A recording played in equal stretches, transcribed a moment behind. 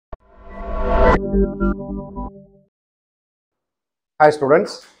Hi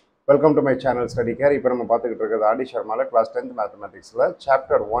students, welcome to my channel Study Care. Now we are going to RDsharma class 10th mathematics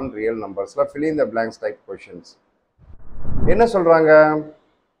chapter 1 real numbers fill in the blanks type questions. என்ன சொல்றாங்க?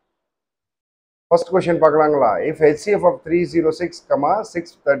 First question பார்க்கலாங்களா? If HCF of 306,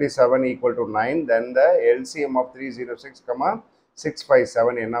 637 equal to 9, then the LCM of 306,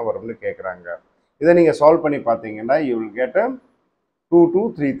 657 என்ன வரும்னு கேக்குறாங்க. இதை நீங்க solve பண்ணி பாத்தீங்கன்னா you will get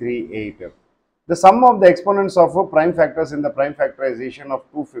 22338. The sum of the exponents of prime factors in the prime factorization of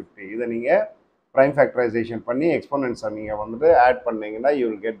 250. இதை நீங்க prime factorization பண்ணி exponents நீங்க வந்து add பண்ணீங்கன்னா you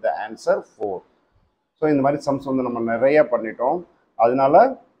will get the answer 4. So இந்த மாதிரி sums வந்து நம்ம நிறைய பண்ணிட்டோம். அதனால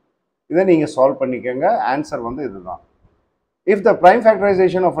இதை நீங்க solve பண்ணிக்கங்க. Answer வந்து இதுதான். If the prime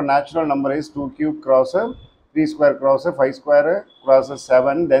factorization of a natural number is 2 cube cross 3 square cross 5 square cross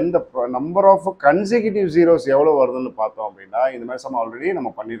 7, then the number of consecutive zeros எவ்வளவு வருதுன்னு பார்த்தோம் அப்படின்னா இந்த மாதிரி sum already நம்ம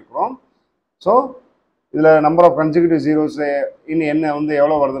பண்ணியிருக்கிறோம். So, the number of consecutive zeros in n வந்து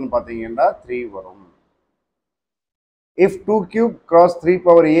எவ்வளவு வருதுன்னு பாத்தீங்கன்னா 3 வரும். If 2 cube cross 3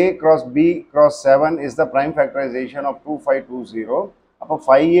 power a cross b cross 7 is the prime factorization of 2520, அப்ப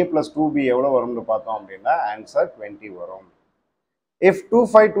 5a plus 2b எவ்வளவு வரும்னு பார்த்தோம் அப்படின்னா answer 20 வரும். If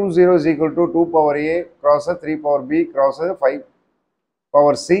 2520 is equal to 2 power a cross 3 power b cross 5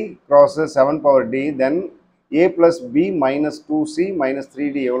 power c cross 7 power d, then a plus b minus 2c minus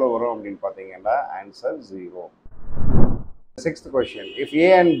 3d எவ்வளவு வரும் அப்படினு பாத்தீங்கன்னா answer 0. Sixth question, if a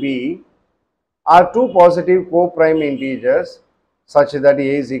and b are two positive co-prime integers such that a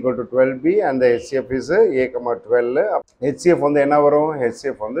is equal to 12b and the HCF is a, 12, HCF வந்து என்ன வரும்?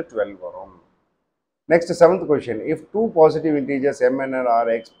 HCF வந்து 12 வரும். Next, seventh question, if two positive integers m and n are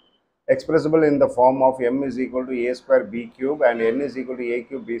expressible in the form of m is equal to a square b cube and n is equal to a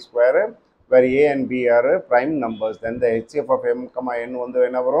cube b square, where a and b are prime numbers, then the HCF of m, n வந்து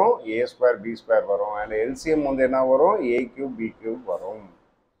என்ன வரும்? a square b square வரும், and LCM வந்து என்ன வரும்? a cube b cube வரும்.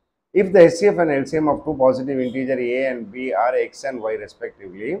 If the HCF and LCM of two positive integer a and b are x and y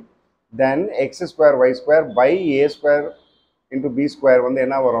respectively, then x square y square by a square into b square வந்து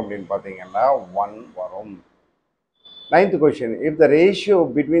என்ன வரும் அப்படினு பாத்தீங்கன்னா 1 வரும். Ninth question, if the ratio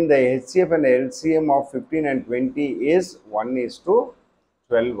between the HCF and LCM of 15 and 20 is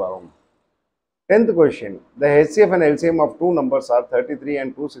 1:12 வரும். 10th question, the HCF and LCM of two numbers are 33 and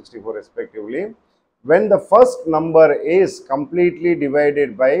 264 respectively. When the first number is completely divided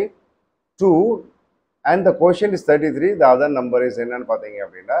by 2 and the quotient is 33, the other number is என்னன்னு பாத்தீங்க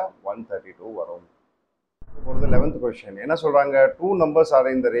அப்படின்னா 132 வரும். For the 11th question, என்ன சொல்றாங்க? Two numbers are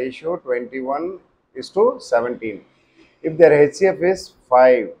in the ratio 21:17. If their HCF is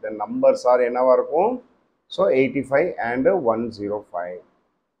 5, the numbers are என்னவா இருக்கும்? So 85 and 105.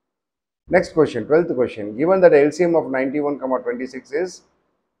 Next question, 12th question, given that LCM of 91, 26 is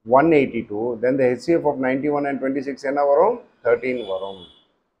 182, then the HCF of 91 and 26 என்ன வரும்? 13 வரும்.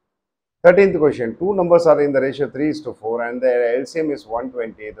 13th question, two numbers are in the ratio 3:4 and the LCM is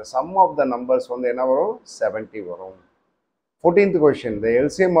 120. The sum of the numbers வந்து என்ன வரும்? 70 வரும். 14th question, the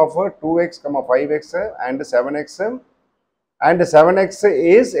LCM of 2x, 5x and 7x and 7x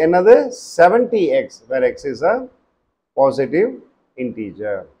is another 70x, where x is a positive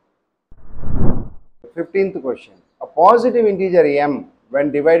integer. 15th question, a positive integer m when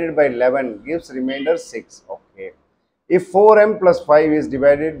divided by 11 gives remainder 6. Okay. If 4m plus 5 is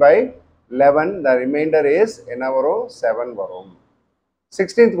divided by 11, the remainder is 7 varum.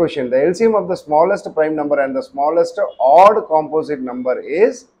 16th question, the LCM of the smallest prime number and the smallest odd composite number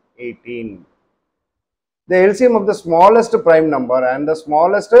is 18. The LCM of the smallest prime number and the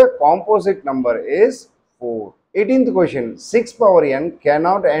smallest composite number is 4. 18th question, 6 power n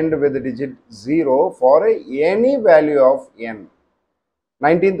cannot end with the digit 0 for any value of n.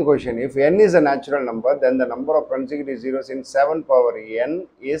 19th question, if n is a natural number, then the number of consecutive zeros in 7 power n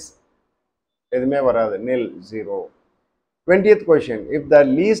is nil, 0. 20th question, if the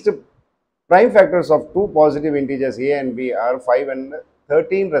least prime factors of two positive integers a and b are 5 and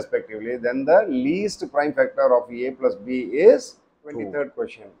 13 respectively, then the least prime factor of a plus b is 23rd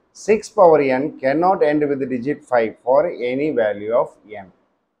question, 6 power n cannot end with the digit 5 for any value of n.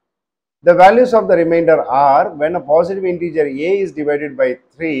 The values of the remainder are, when a positive integer a is divided by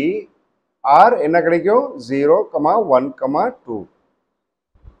 3, are என்ன கிடைக்கும்? 0, 1, 2.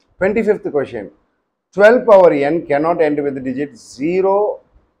 25th question, 12 power n cannot end with the digit 0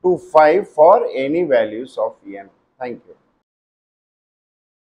 to 5 for any values of n. Thank you.